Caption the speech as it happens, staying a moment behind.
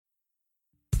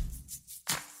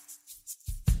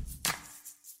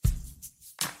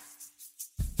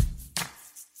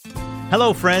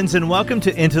Hello, friends, and welcome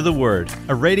to Into the Word,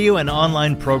 a radio and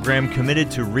online program committed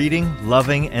to reading,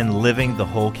 loving, and living the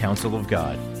whole counsel of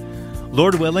God.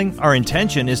 Lord willing, our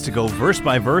intention is to go verse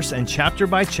by verse and chapter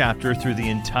by chapter through the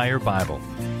entire Bible.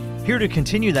 Here to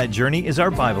continue that journey is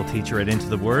our Bible teacher at Into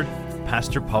the Word,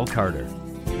 Pastor Paul Carter.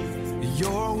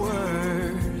 Your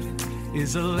word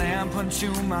is a lamp unto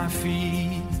my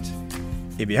feet.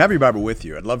 If you have your Bible with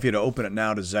you, I'd love you to open it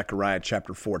now to Zechariah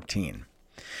chapter 14.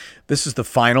 This is the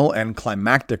final and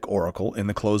climactic oracle in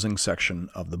the closing section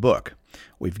of the book.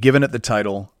 We've given it the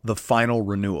title, The Final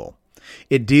Renewal.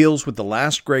 It deals with the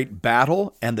last great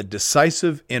battle and the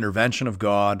decisive intervention of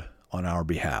God on our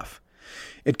behalf.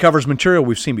 It covers material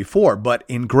we've seen before, but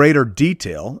in greater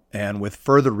detail and with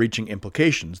further reaching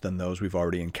implications than those we've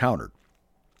already encountered.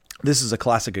 This is a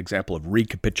classic example of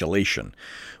recapitulation,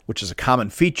 which is a common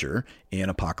feature in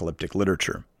apocalyptic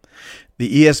literature.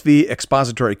 The ESV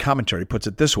expository commentary puts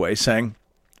it this way, saying,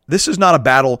 "This is not a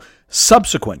battle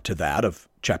subsequent to that of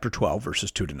chapter 12,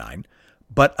 verses 2 to 9,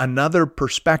 but another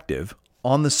perspective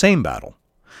on the same battle.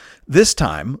 This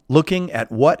time, looking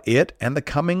at what it and the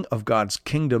coming of God's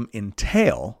kingdom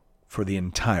entail for the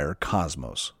entire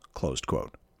cosmos." Closed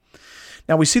quote.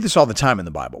 Now, we see this all the time in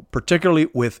the Bible, particularly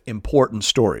with important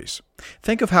stories.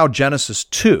 Think of how Genesis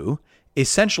 2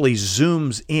 essentially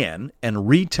zooms in and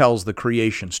retells the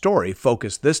creation story,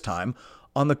 focused this time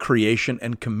on the creation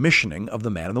and commissioning of the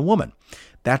man and the woman.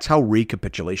 That's how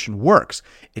recapitulation works.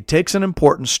 It takes an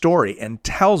important story and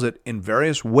tells it in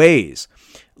various ways,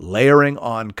 layering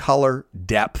on color,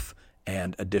 depth,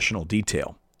 and additional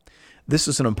detail. This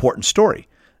is an important story,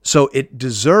 so it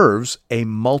deserves a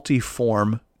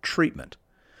multiform treatment.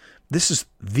 This is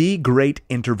the great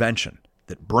intervention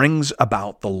that brings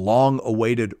about the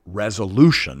long-awaited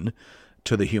resolution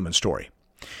to the human story.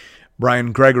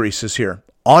 Brian Gregory says here,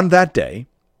 "On that day,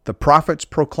 the prophets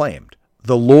proclaimed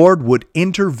the Lord would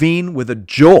intervene with a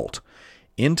jolt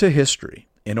into history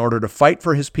in order to fight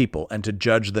for his people and to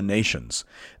judge the nations.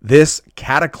 This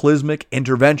cataclysmic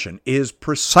intervention is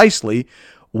precisely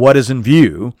what is in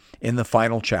view in the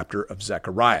final chapter of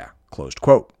Zechariah." Closed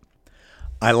quote.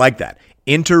 I like that.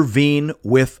 Intervene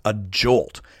with a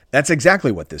jolt. That's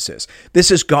exactly what this is.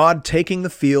 This is God taking the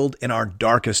field in our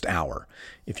darkest hour.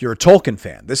 If you're a Tolkien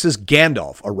fan, this is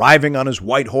Gandalf arriving on his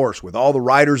white horse with all the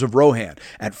riders of Rohan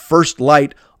at first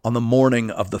light on the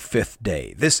morning of the fifth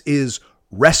day. This is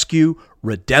rescue,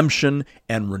 redemption,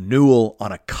 and renewal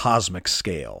on a cosmic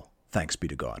scale. Thanks be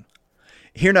to God.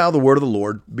 Hear now the word of the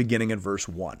Lord, beginning in verse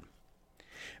 1.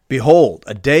 "Behold,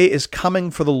 a day is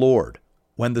coming for the Lord,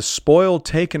 when the spoil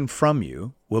taken from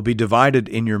you will be divided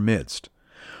in your midst.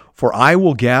 For I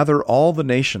will gather all the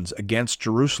nations against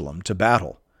Jerusalem to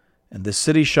battle, and the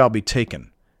city shall be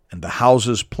taken, and the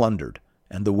houses plundered,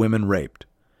 and the women raped.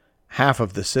 Half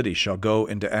of the city shall go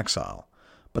into exile,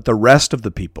 but the rest of the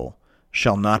people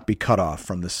shall not be cut off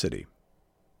from the city."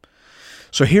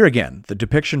 So here again, the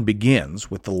depiction begins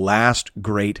with the last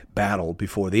great battle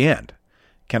before the end.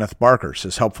 Kenneth Barker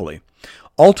says helpfully,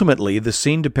 "Ultimately, the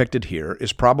scene depicted here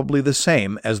is probably the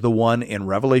same as the one in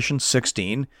Revelation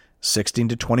 16, 16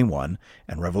 to 21,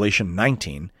 and Revelation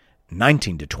 19,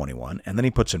 19 to 21, and then he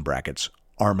puts in brackets,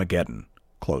 Armageddon."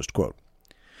 Closed quote.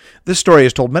 This story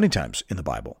is told many times in the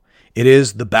Bible. It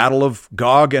is the battle of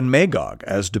Gog and Magog,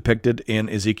 as depicted in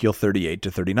Ezekiel 38 to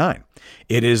 39.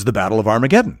 It is the battle of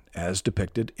Armageddon, as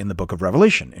depicted in the book of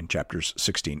Revelation in chapters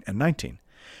 16 and 19.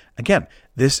 Again,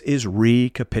 this is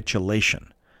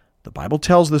recapitulation. The Bible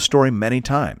tells this story many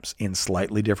times in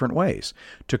slightly different ways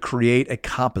to create a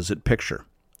composite picture.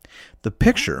 The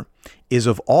picture is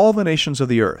of all the nations of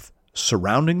the earth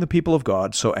surrounding the people of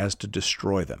God so as to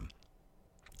destroy them.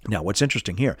 Now, what's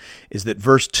interesting here is that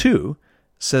verse 2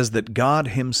 says that God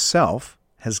himself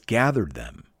has gathered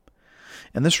them.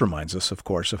 And this reminds us, of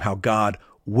course, of how God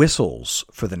whistles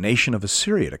for the nation of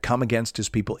Assyria to come against his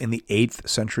people in the 8th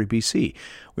century BC.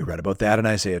 We read about that in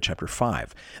Isaiah chapter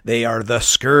 5. They are the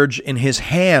scourge in his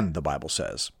hand, the Bible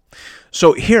says.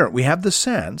 So here we have the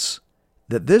sense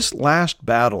that this last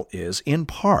battle is, in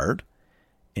part,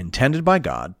 intended by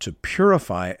God to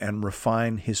purify and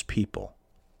refine his people.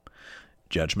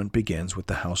 Judgment begins with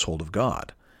the household of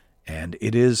God, and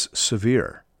it is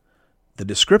severe. The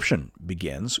description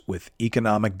begins with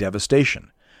economic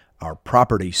devastation, our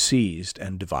property seized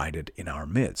and divided in our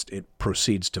midst. It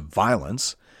proceeds to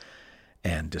violence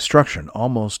and destruction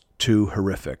almost too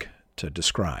horrific to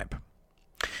describe.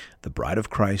 The bride of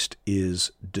Christ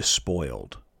is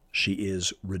despoiled. She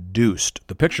is reduced,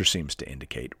 the picture seems to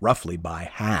indicate, roughly by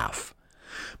half.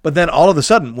 But then all of a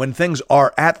sudden, when things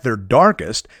are at their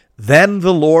darkest, then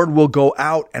the Lord will go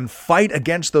out and fight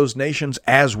against those nations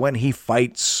as when he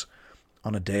fights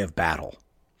on a day of battle.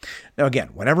 Now again,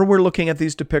 whenever we're looking at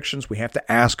these depictions, we have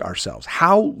to ask ourselves,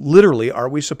 how literally are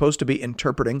we supposed to be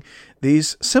interpreting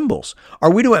these symbols? Are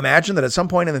we to imagine that at some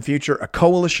point in the future, a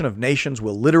coalition of nations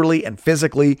will literally and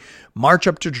physically march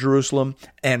up to Jerusalem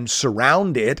and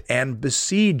surround it and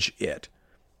besiege it?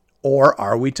 Or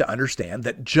are we to understand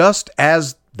that just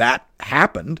as that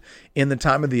happened in the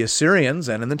time of the Assyrians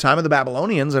and in the time of the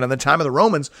Babylonians and in the time of the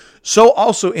Romans, so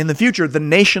also in the future, the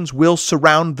nations will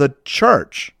surround the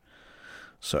church,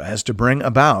 so as to bring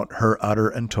about her utter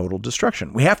and total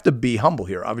destruction. We have to be humble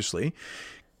here, obviously,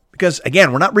 because,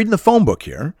 again, we're not reading the phone book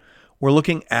here. We're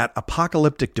looking at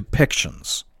apocalyptic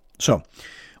depictions. So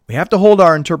we have to hold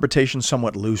our interpretation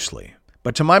somewhat loosely.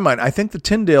 But to my mind, I think the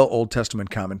Tyndale Old Testament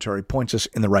commentary points us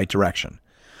in the right direction.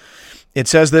 It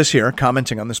says this here,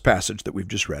 commenting on this passage that we've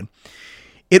just read: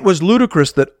 "It was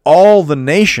ludicrous that all the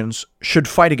nations should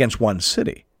fight against one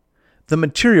city. The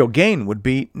material gain would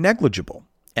be negligible.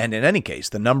 And in any case,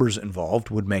 the numbers involved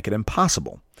would make it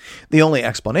impossible. The only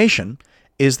explanation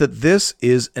is that this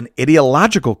is an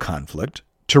ideological conflict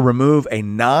to remove a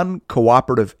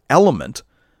non-cooperative element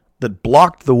that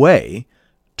blocked the way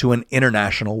to an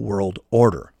international world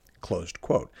order." Closed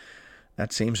quote.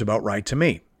 That seems about right to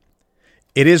me.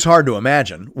 It is hard to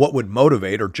imagine what would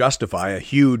motivate or justify a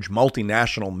huge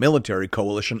multinational military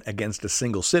coalition against a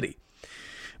single city.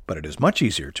 But it is much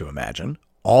easier to imagine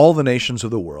all the nations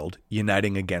of the world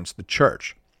uniting against the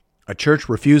church, a church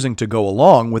refusing to go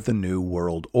along with the new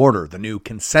world order, the new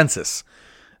consensus,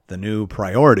 the new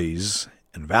priorities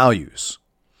and values.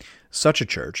 Such a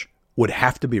church would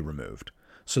have to be removed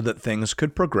so that things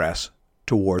could progress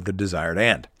toward the desired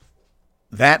end.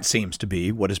 That seems to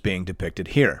be what is being depicted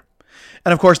here.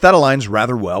 And of course, that aligns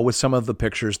rather well with some of the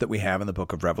pictures that we have in the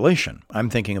book of Revelation. I'm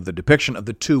thinking of the depiction of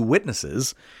the two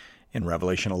witnesses in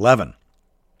Revelation 11.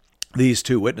 These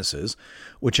two witnesses,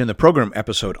 which in the program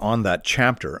episode on that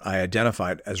chapter I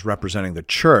identified as representing the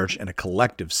church in a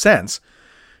collective sense,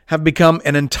 have become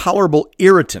an intolerable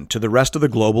irritant to the rest of the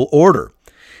global order,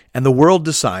 and the world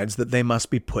decides that they must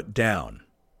be put down.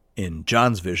 In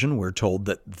John's vision, we're told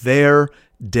that their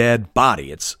dead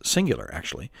body, it's singular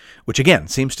actually, which again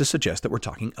seems to suggest that we're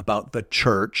talking about the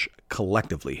church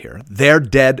collectively here. Their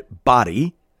dead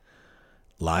body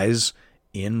lies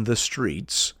in the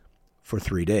streets for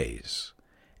 3 days.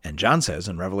 And John says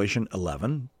in Revelation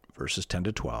 11, verses 10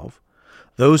 to 12,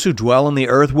 "Those who dwell on the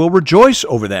earth will rejoice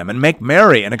over them and make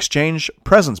merry and exchange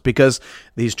presents, because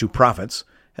these two prophets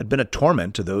had been a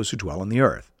torment to those who dwell on the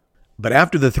earth. But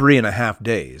after the 3.5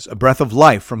 days, a breath of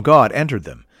life from God entered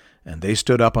them, and they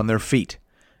stood up on their feet,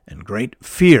 and great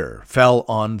fear fell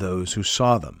on those who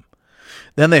saw them.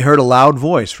 Then they heard a loud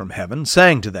voice from heaven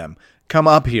saying to them, 'Come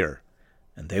up here.'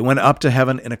 And they went up to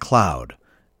heaven in a cloud,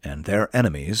 and their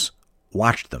enemies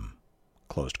watched them."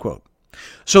 Closed quote.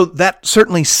 So that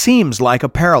certainly seems like a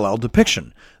parallel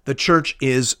depiction. The church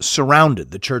is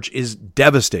surrounded. The church is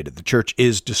devastated. The church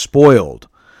is despoiled.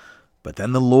 But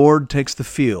then the Lord takes the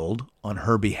field on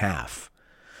her behalf.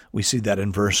 We see that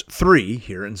in verse 3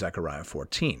 here in Zechariah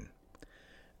 14.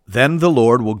 "Then the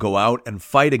Lord will go out and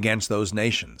fight against those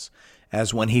nations,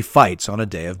 as when he fights on a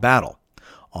day of battle.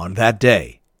 On that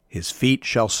day, his feet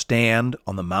shall stand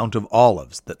on the Mount of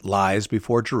Olives that lies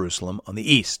before Jerusalem on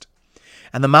the east.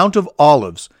 And the Mount of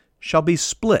Olives shall be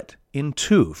split in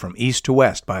two from east to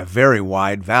west by a very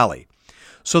wide valley,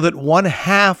 so that one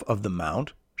half of the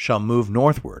mount shall move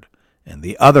northward, and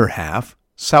the other half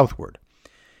southward.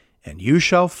 And you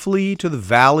shall flee to the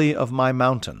valley of my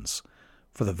mountains,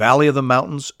 for the valley of the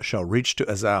mountains shall reach to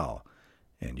Azal.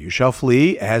 And you shall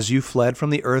flee as you fled from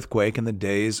the earthquake in the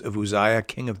days of Uzziah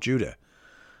king of Judah.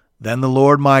 Then the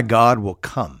Lord my God will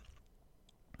come,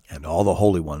 and all the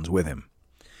holy ones with him."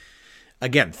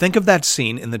 Again, think of that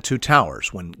scene in the Two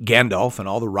Towers when Gandalf and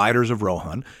all the riders of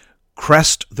Rohan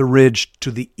crest the ridge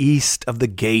to the east of the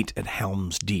gate at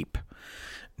Helm's Deep.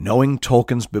 Knowing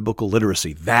Tolkien's biblical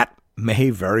literacy, that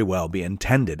may very well be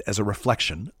intended as a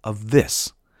reflection of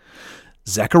this.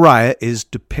 Zechariah is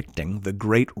depicting the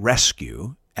great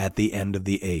rescue at the end of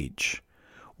the age.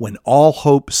 When all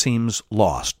hope seems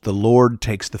lost, the Lord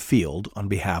takes the field on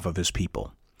behalf of his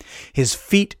people. His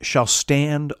feet shall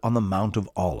stand on the Mount of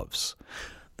Olives.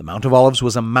 The Mount of Olives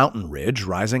was a mountain ridge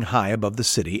rising high above the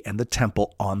city and the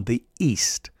temple on the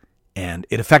east, and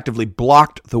it effectively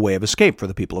blocked the way of escape for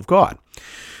the people of God.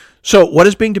 So what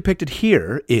is being depicted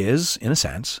here is, in a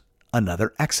sense,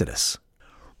 another Exodus.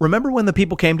 Remember when the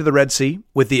people came to the Red Sea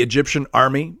with the Egyptian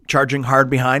army charging hard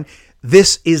behind?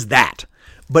 This is that.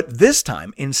 But this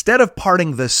time, instead of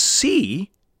parting the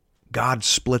sea God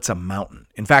splits a mountain.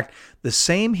 In fact, the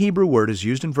same Hebrew word is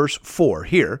used in verse 4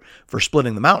 here for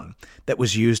splitting the mountain that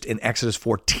was used in Exodus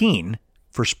 14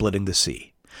 for splitting the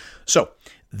sea. So,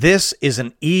 this is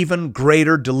an even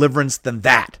greater deliverance than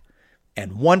that.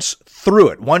 And once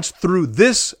through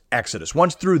this Exodus,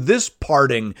 once through this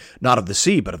parting, not of the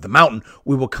sea, but of the mountain,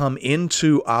 we will come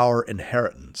into our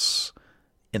inheritance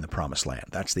in the promised land.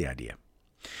 That's the idea.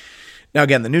 Now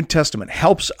again, the New Testament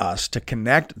helps us to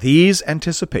connect these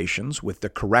anticipations with the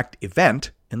correct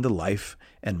event in the life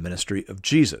and ministry of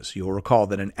Jesus. You'll recall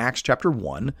that in Acts chapter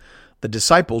 1, the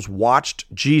disciples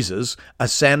watched Jesus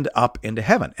ascend up into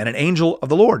heaven, and an angel of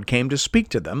the Lord came to speak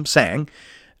to them, saying,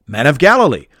 "Men of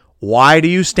Galilee, why do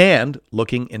you stand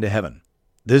looking into heaven?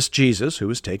 This Jesus, who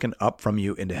is taken up from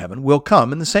you into heaven, will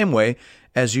come in the same way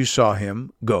as you saw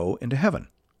him go into heaven."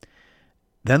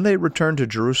 Then they returned to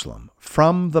Jerusalem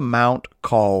from the mount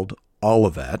called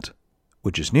Olivet,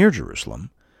 which is near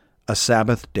Jerusalem, a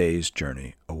Sabbath day's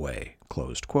journey away.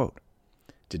 Closed quote.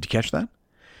 Did you catch that?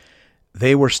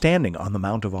 They were standing on the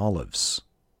Mount of Olives,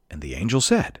 and the angel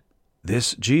said,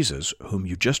 "This Jesus, whom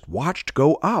you just watched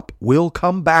go up, will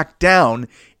come back down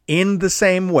in the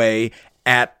same way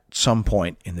at some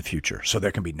point in the future." So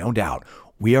there can be no doubt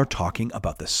we are talking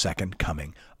about the second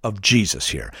coming of Jesus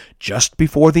here. Just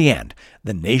before the end,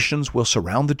 the nations will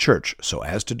surround the church so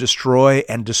as to destroy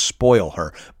and despoil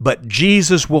her. But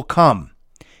Jesus will come,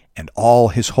 and all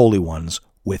his holy ones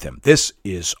with him. This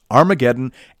is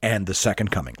Armageddon and the second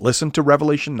coming. Listen to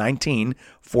Revelation 19,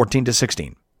 14 to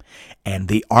 16. "And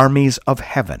the armies of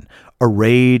heaven,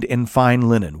 arrayed in fine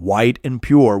linen, white and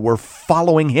pure, were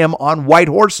following him on white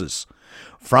horses.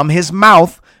 From his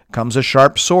mouth comes a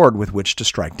sharp sword with which to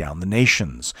strike down the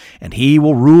nations, and he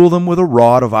will rule them with a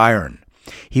rod of iron.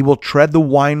 He will tread the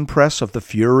winepress of the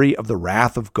fury of the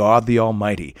wrath of God the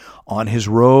Almighty. On his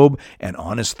robe and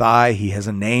on his thigh he has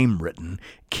a name written,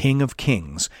 King of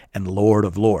Kings and Lord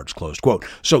of Lords." Closed quote.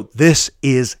 So this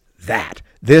is that.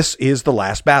 This is the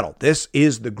last battle. This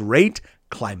is the great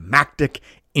climactic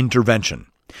intervention.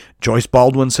 Joyce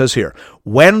Baldwin says here,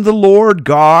 "When the Lord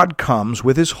God comes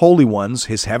with his holy ones,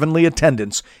 his heavenly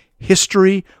attendants,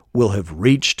 history will have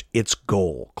reached its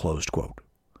goal." Closed quote.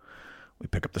 We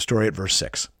pick up the story at verse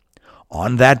 6.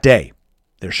 "On that day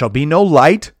there shall be no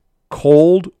light,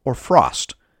 cold, or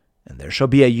frost, and there shall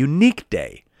be a unique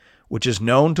day, which is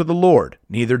known to the Lord,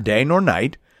 neither day nor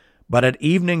night, but at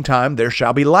evening time there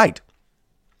shall be light."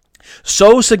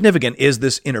 So significant is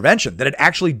this intervention that it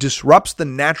actually disrupts the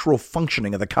natural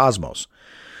functioning of the cosmos.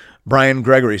 Brian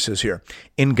Gregory says here,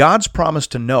 "In God's promise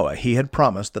to Noah, he had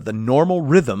promised that the normal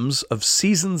rhythms of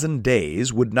seasons and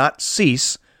days would not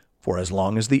cease for as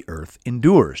long as the earth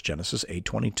endures," Genesis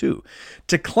 8:22.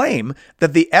 To claim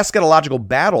that the eschatological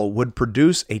battle would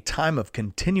produce a time of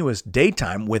continuous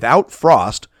daytime without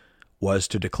frost was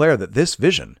to declare that this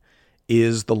vision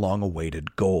is the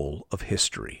long-awaited goal of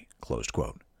history. Closed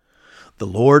quote. The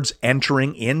Lord's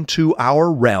entering into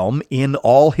our realm in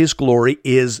all his glory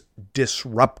is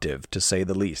disruptive, to say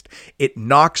the least. It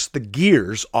knocks the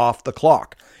gears off the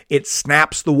clock. It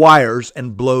snaps the wires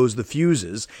and blows the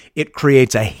fuses. It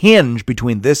creates a hinge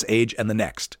between this age and the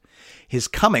next. His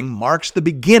coming marks the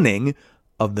beginning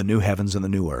of the new heavens and the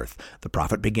new earth. The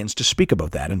prophet begins to speak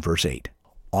about that in verse 8.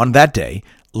 "On that day,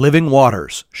 living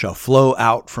waters shall flow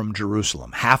out from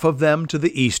Jerusalem, half of them to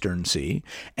the eastern sea,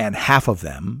 and half of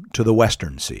them to the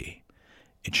western sea.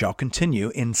 It shall continue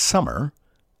in summer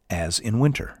as in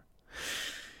winter."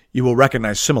 You will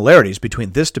recognize similarities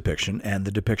between this depiction and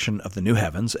the depiction of the new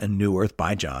heavens and new earth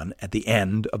by John at the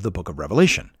end of the book of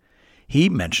Revelation. He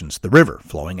mentions the river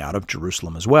flowing out of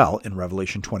Jerusalem as well in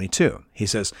Revelation 22. He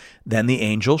says, "Then the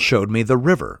angel showed me the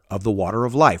river of the water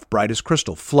of life, bright as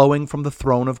crystal, flowing from the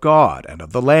throne of God and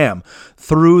of the Lamb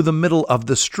through the middle of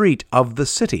the street of the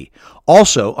city.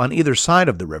 Also on either side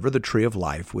of the river, the tree of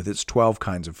life with its 12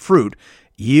 kinds of fruit,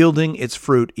 yielding its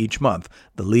fruit each month.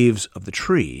 The leaves of the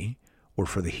tree were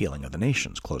for the healing of the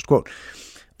nations." Closed quote.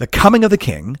 The coming of the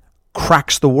King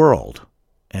cracks the world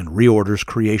and reorders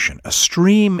creation. A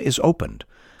stream is opened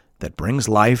that brings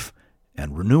life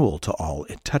and renewal to all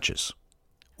it touches.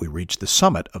 We reach the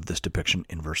summit of this depiction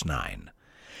in verse 9.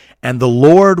 "And the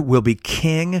Lord will be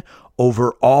king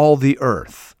over all the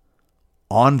earth.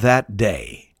 On that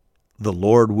day, the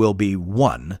Lord will be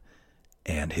one,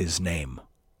 and his name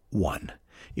one."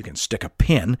 You can stick a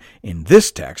pin in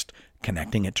this text,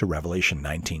 connecting it to Revelation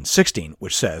 19:16,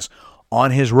 which says,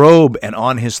 "On his robe and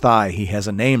on his thigh he has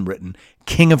a name written,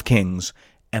 King of Kings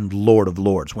and Lord of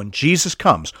Lords." When Jesus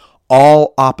comes,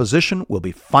 all opposition will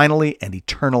be finally and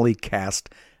eternally cast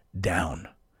down,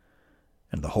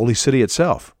 and the holy city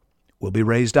itself will be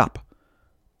raised up.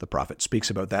 The prophet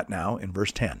speaks about that now in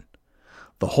verse 10.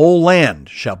 The whole land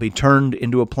shall be turned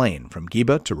into a plain, from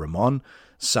Geba to Rimmon,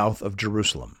 south of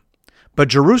Jerusalem. But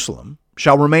Jerusalem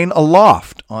shall remain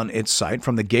aloft on its site,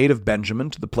 from the gate of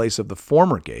Benjamin to the place of the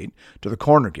former gate, to the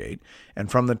corner gate, and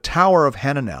from the tower of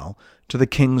Hananel to the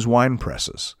king's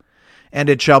winepresses. And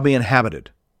it shall be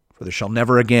inhabited, for there shall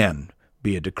never again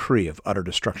be a decree of utter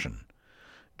destruction.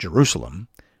 Jerusalem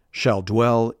shall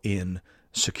dwell in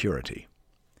security.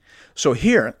 So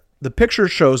here, the picture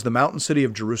shows the mountain city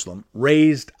of Jerusalem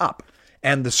raised up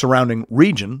and the surrounding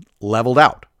region leveled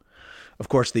out. Of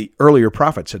course, the earlier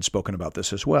prophets had spoken about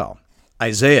this as well.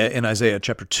 Isaiah, in Isaiah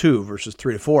chapter 2, verses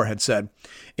 3 to 4, had said,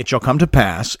 It shall come to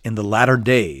pass in the latter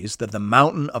days that the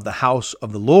mountain of the house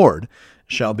of the Lord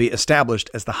shall be established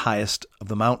as the highest of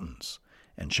the mountains,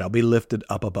 and shall be lifted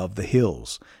up above the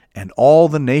hills, and all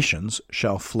the nations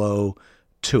shall flow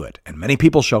to it. And many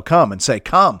people shall come and say,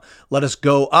 Come, let us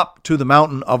go up to the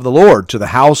mountain of the Lord, to the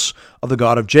house of the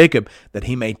God of Jacob, that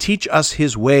he may teach us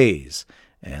his ways,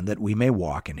 and that we may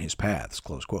walk in his paths.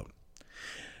 Close quote.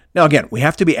 Now again, we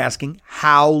have to be asking,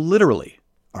 how literally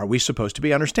are we supposed to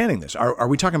be understanding this? Are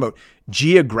we talking about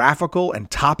geographical and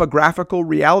topographical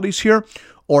realities here?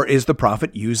 Or is the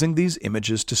prophet using these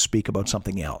images to speak about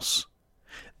something else?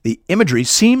 The imagery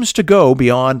seems to go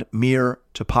beyond mere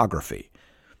topography.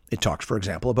 It talks, for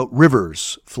example, about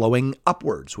rivers flowing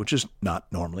upwards, which is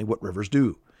not normally what rivers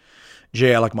do.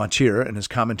 J. Alec Motyer, in his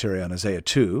commentary on Isaiah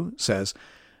 2, says,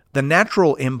 The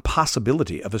natural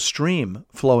impossibility of a stream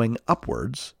flowing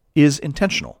upwards is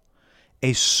intentional.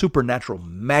 A supernatural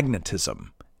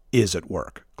magnetism is at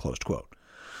work, closed quote.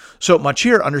 So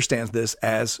Motyer understands this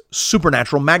as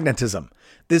supernatural magnetism.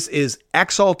 This is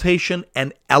exaltation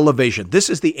and elevation. This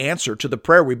is the answer to the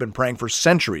prayer we've been praying for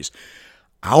centuries.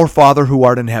 Our Father who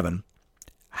art in heaven,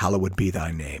 hallowed be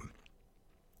thy name.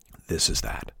 This is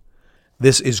that.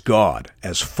 This is God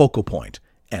as focal point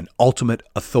and ultimate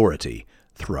authority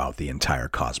throughout the entire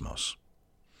cosmos.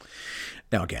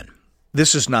 Now again,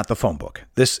 this is not the phone book.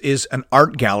 This is an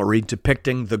art gallery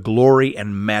depicting the glory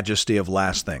and majesty of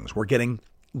last things. We're getting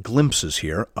glimpses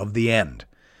here of the end,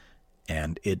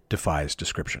 and it defies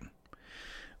description.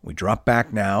 We drop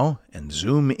back now and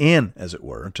zoom in, as it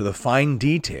were, to the fine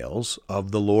details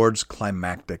of the Lord's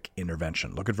climactic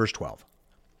intervention. Look at verse 12.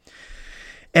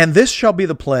 And this shall be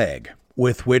the plague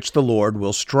with which the Lord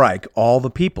will strike all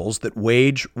the peoples that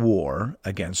wage war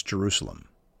against Jerusalem.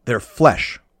 Their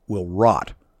flesh will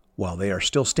rot while they are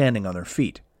still standing on their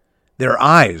feet. Their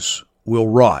eyes will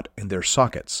rot in their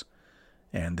sockets,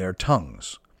 and their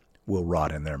tongues will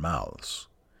rot in their mouths.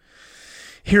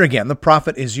 Here again, the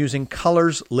prophet is using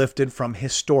colors lifted from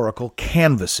historical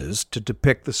canvases to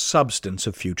depict the substance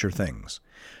of future things.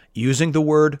 Using the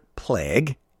word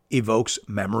plague evokes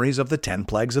memories of the 10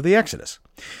 plagues of the Exodus.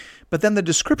 But then the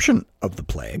description of the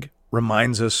plague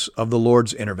reminds us of the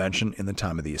Lord's intervention in the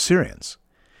time of the Assyrians.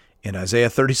 In Isaiah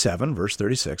 37, verse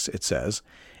 36, it says,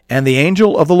 And the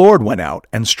angel of the Lord went out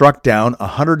and struck down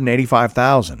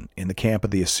 185,000 in the camp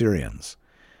of the Assyrians.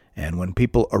 And when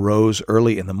people arose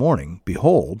early in the morning,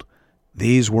 behold,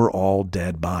 these were all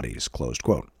dead bodies. Closed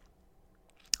quote.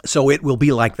 So it will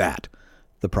be like that,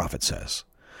 the prophet says.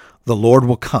 The Lord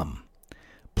will come,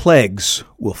 plagues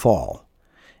will fall,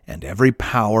 and every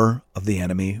power of the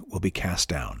enemy will be cast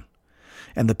down.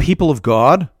 And the people of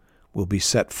God will be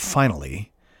set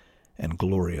finally and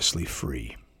gloriously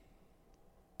free.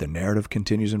 The narrative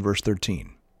continues in verse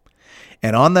 13.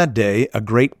 And on that day a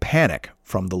great panic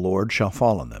from the Lord shall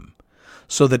fall on them,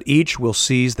 so that each will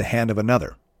seize the hand of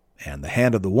another, and the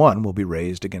hand of the one will be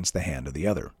raised against the hand of the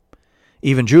other.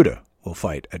 Even Judah will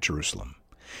fight at Jerusalem.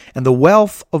 And the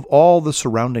wealth of all the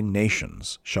surrounding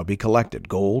nations shall be collected,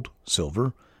 gold,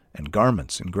 silver, and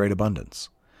garments in great abundance.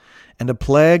 And a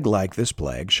plague like this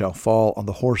plague shall fall on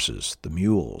the horses, the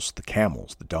mules, the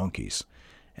camels, the donkeys,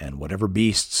 and whatever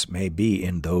beasts may be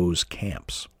in those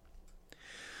camps.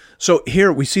 So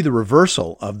here we see the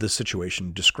reversal of the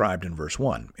situation described in verse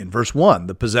 1. In verse 1,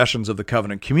 the possessions of the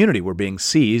covenant community were being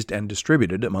seized and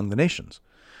distributed among the nations.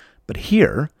 But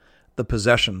here, the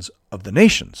possessions of the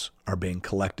nations are being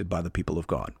collected by the people of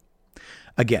God.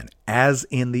 Again, as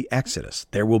in the Exodus,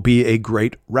 there will be a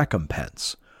great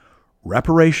recompense.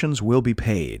 Reparations will be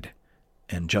paid,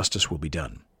 and justice will be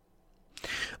done.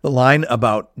 The line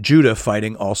about Judah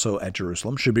fighting also at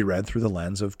Jerusalem should be read through the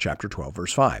lens of chapter 12,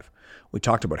 verse 5. We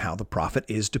talked about how the prophet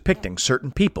is depicting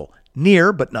certain people,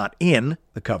 near but not in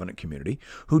the covenant community,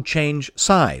 who change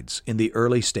sides in the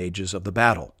early stages of the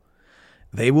battle.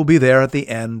 They will be there at the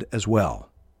end as well,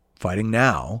 fighting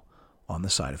now on the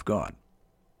side of God.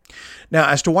 Now,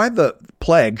 as to why the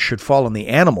plague should fall on the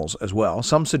animals as well,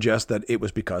 some suggest that it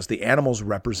was because the animals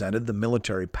represented the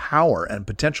military power and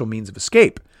potential means of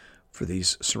escape for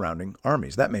these surrounding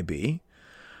armies. That may be.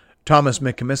 Thomas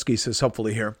McComiskey says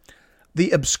helpfully here,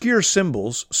 the obscure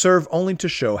symbols serve only to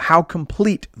show how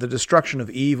complete the destruction of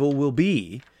evil will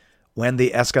be when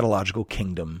the eschatological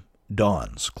kingdom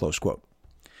dawns. Close quote.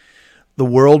 The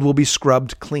world will be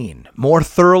scrubbed clean, more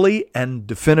thoroughly and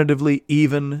definitively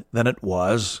even than it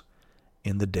was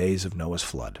in the days of Noah's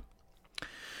flood.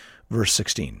 Verse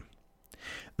 16.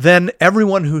 Then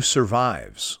everyone who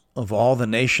survives of all the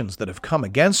nations that have come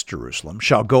against Jerusalem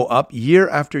shall go up year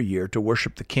after year to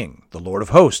worship the King, the Lord of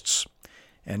hosts,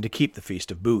 and to keep the Feast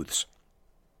of Booths.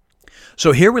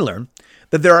 So here we learn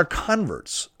that there are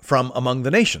converts from among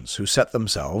the nations who set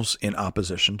themselves in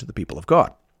opposition to the people of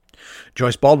God.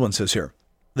 Joyce Baldwin says here,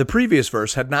 the previous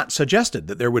verse had not suggested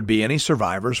that there would be any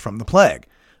survivors from the plague,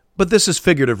 but this is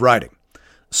figurative writing.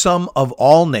 Some of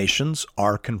all nations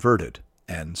are converted,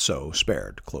 and so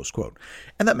spared, close quote.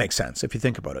 And that makes sense if you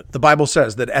think about it. The Bible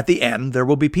says that at the end there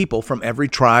will be people from every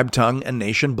tribe, tongue, and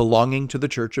nation belonging to the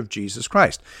Church of Jesus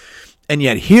Christ. And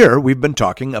yet here we've been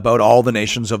talking about all the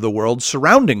nations of the world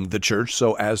surrounding the church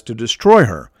so as to destroy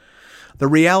her. The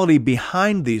reality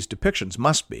behind these depictions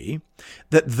must be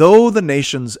that though the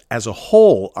nations as a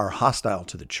whole are hostile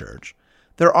to the church,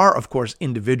 there are, of course,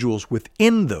 individuals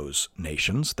within those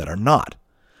nations that are not.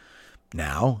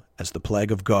 Now, as the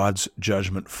plague of God's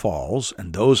judgment falls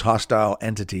and those hostile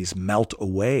entities melt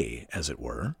away, as it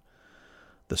were,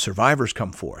 the survivors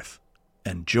come forth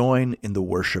and join in the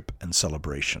worship and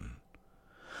celebration.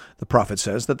 The prophet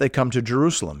says that they come to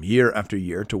Jerusalem year after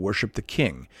year to worship the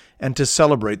King and to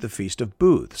celebrate the Feast of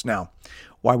Booths. Now,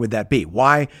 why would that be?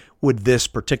 Why would this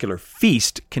particular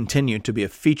feast continue to be a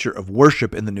feature of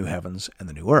worship in the new heavens and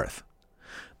the new earth?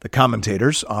 The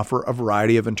commentators offer a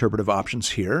variety of interpretive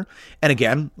options here. And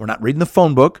again, we're not reading the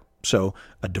phone book, so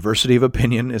a diversity of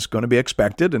opinion is going to be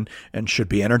expected and should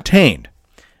be entertained.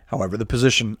 However, the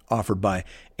position offered by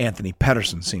Anthony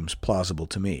Pedersen seems plausible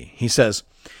to me. He says,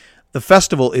 the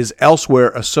festival is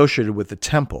elsewhere associated with the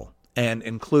temple and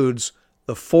includes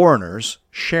the foreigners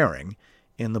sharing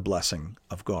in the blessing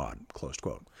of God, close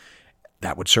quote.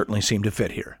 That would certainly seem to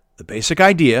fit here. The basic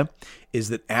idea is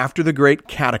that after the great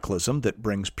cataclysm that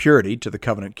brings purity to the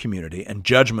covenant community and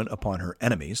judgment upon her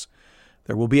enemies,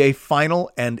 there will be a final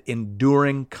and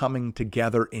enduring coming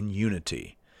together in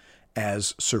unity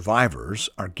as survivors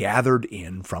are gathered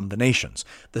in from the nations.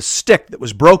 The stick that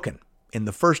was broken in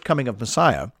the first coming of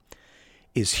Messiah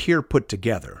is here put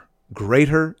together,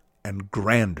 greater and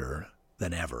grander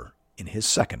than ever in his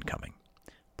second coming.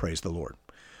 Praise the Lord.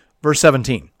 Verse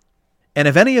 17. And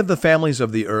if any of the families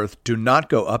of the earth do not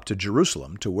go up to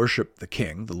Jerusalem to worship the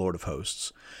King, the Lord of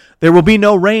hosts, there will be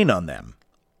no rain on them.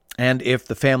 And if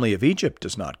the family of Egypt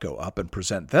does not go up and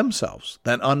present themselves,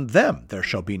 then on them there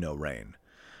shall be no rain.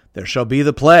 There shall be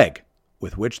the plague,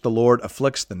 with which the Lord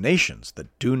afflicts the nations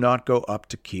that do not go up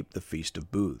to keep the Feast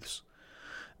of Booths.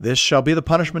 This shall be the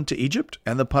punishment to Egypt,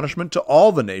 and the punishment to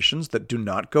all the nations that do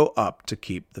not go up to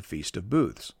keep the Feast of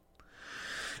Booths.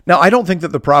 Now, I don't think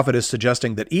that the prophet is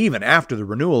suggesting that even after the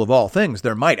renewal of all things,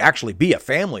 there might actually be a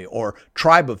family or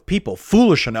tribe of people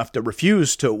foolish enough to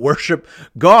refuse to worship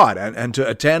God and to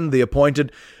attend the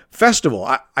appointed festival.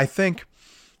 I think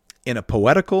in a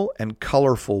poetical and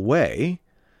colorful way,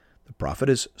 the prophet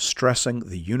is stressing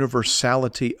the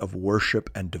universality of worship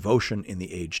and devotion in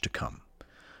the age to come.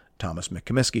 Thomas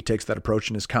McComiskey takes that approach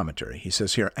in his commentary. He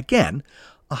says here, again,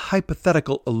 a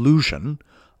hypothetical allusion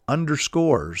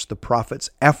underscores the prophet's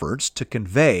efforts to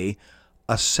convey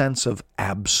a sense of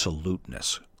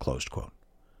absoluteness, closed quote.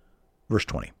 Verse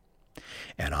 20,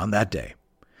 and on that day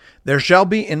there shall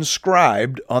be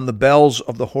inscribed on the bells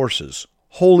of the horses,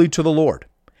 holy to the Lord,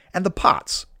 and the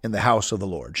pots in the house of the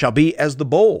Lord shall be as the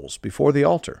bowls before the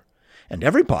altar, and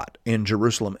every pot in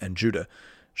Jerusalem and Judah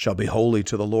shall be holy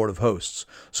to the Lord of hosts,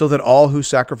 so that all who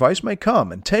sacrifice may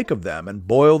come and take of them and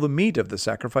boil the meat of the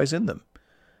sacrifice in them.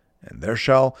 And there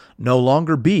shall no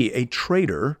longer be a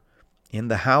traitor in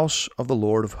the house of the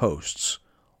Lord of hosts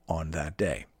on that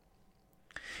day.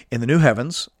 In the new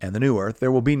heavens and the new earth,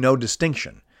 there will be no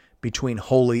distinction between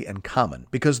holy and common,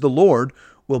 because the Lord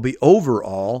will be over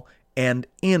all and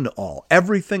in all.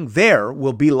 Everything there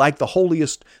will be like the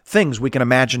holiest things we can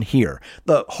imagine here.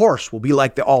 The horse will be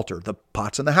like the altar. The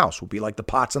pots in the house will be like the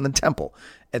pots in the temple,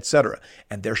 etc.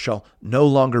 And there shall no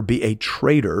longer be a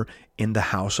traitor in the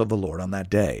house of the Lord on that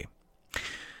day.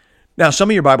 Now, some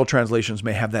of your Bible translations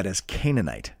may have that as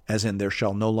Canaanite, as in there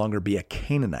shall no longer be a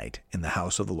Canaanite in the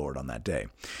house of the Lord on that day.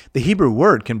 The Hebrew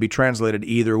word can be translated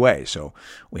either way, so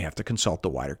we have to consult the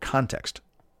wider context.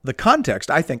 The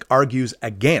context, I think, argues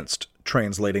against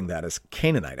translating that as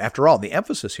Canaanite. After all, the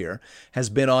emphasis here has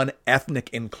been on ethnic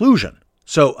inclusion.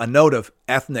 So a note of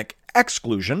ethnic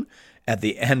exclusion at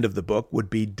the end of the book would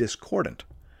be discordant.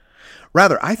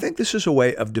 Rather, I think this is a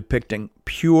way of depicting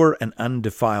pure and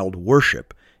undefiled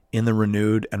worship in the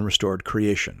renewed and restored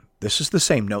creation. This is the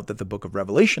same note that the book of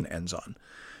Revelation ends on.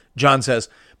 John says,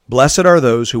 "Blessed are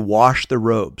those who wash their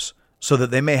robes, so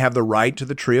that they may have the right to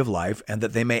the tree of life, and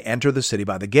that they may enter the city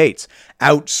by the gates.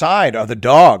 Outside are the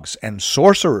dogs and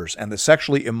sorcerers and the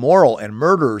sexually immoral and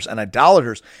murderers and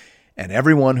idolaters, and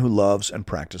everyone who loves and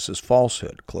practices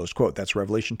falsehood." Close quote. That's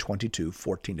Revelation 22,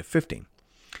 14 to 15.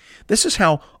 This is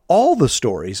how all the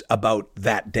stories about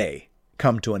that day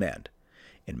come to an end.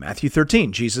 In Matthew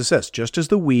 13, Jesus says, "Just as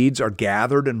the weeds are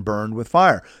gathered and burned with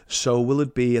fire, so will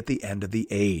it be at the end of the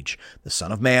age. The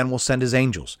Son of Man will send his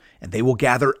angels, and they will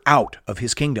gather out of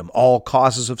his kingdom all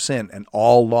causes of sin and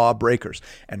all lawbreakers,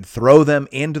 and throw them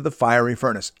into the fiery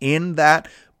furnace. In that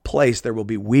place there will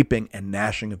be weeping and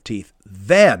gnashing of teeth.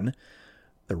 Then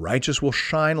the righteous will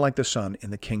shine like the sun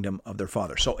in the kingdom of their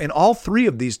Father." So in all three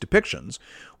of these depictions,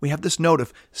 we have this note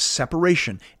of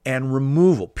separation and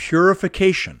removal,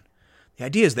 purification. The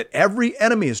idea is that every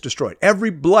enemy is destroyed, every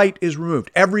blight is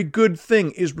removed, every good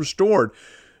thing is restored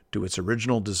to its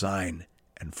original design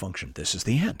and function. This is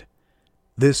the end.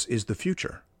 This is the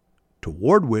future,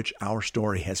 toward which our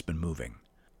story has been moving.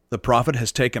 The prophet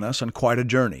has taken us on quite a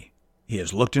journey. He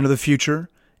has looked into the future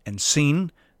and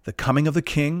seen the coming of the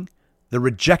king, the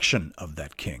rejection of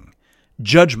that king,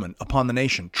 judgment upon the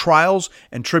nation, trials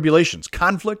and tribulations,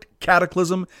 conflict,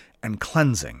 cataclysm, and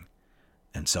cleansing,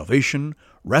 and salvation,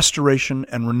 restoration,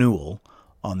 and renewal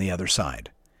on the other side.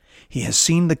 He has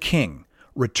seen the king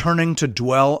returning to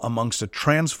dwell amongst a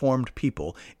transformed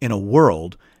people in a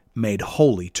world made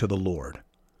holy to the Lord.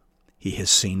 He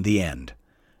has seen the end,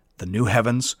 the new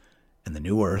heavens and the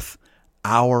new earth,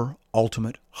 our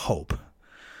ultimate hope.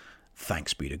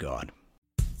 Thanks be to God.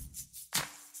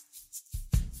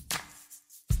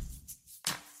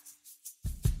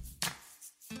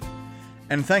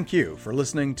 And thank you for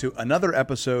listening to another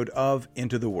episode of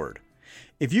Into the Word.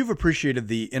 If you've appreciated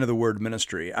the Into the Word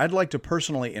ministry, I'd like to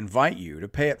personally invite you to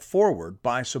pay it forward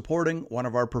by supporting one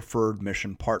of our preferred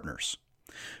mission partners.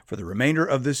 For the remainder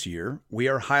of this year, we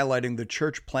are highlighting the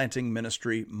church planting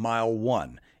ministry Mile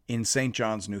 1 in St.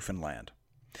 John's, Newfoundland.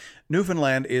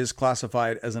 Newfoundland is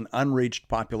classified as an unreached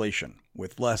population,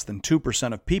 with less than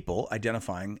 2% of people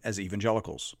identifying as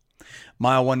evangelicals.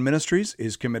 Mile 1 Ministries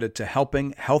is committed to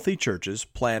helping healthy churches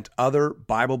plant other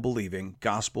Bible-believing,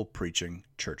 gospel-preaching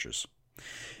churches.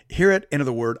 Here at Into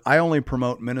the Word, I only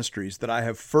promote ministries that I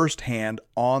have first-hand,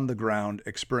 on-the-ground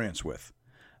experience with.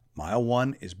 Mile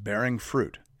 1 is bearing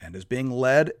fruit and is being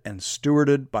led and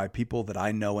stewarded by people that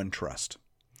I know and trust.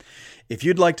 If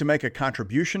you'd like to make a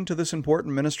contribution to this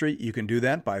important ministry, you can do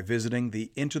that by visiting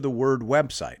the Into the Word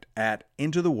website at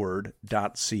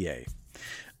intotheword.ca.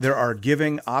 There are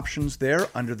giving options there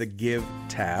under the Give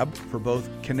tab for both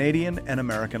Canadian and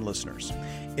American listeners.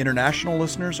 International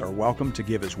listeners are welcome to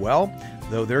give as well,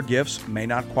 though their gifts may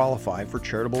not qualify for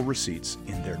charitable receipts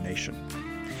in their nation.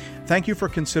 Thank you for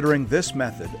considering this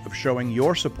method of showing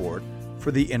your support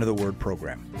for the Into the Word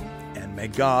program. And may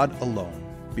God alone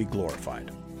be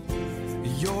glorified.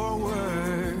 Your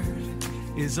word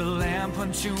is a lamp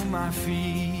unto my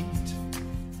feet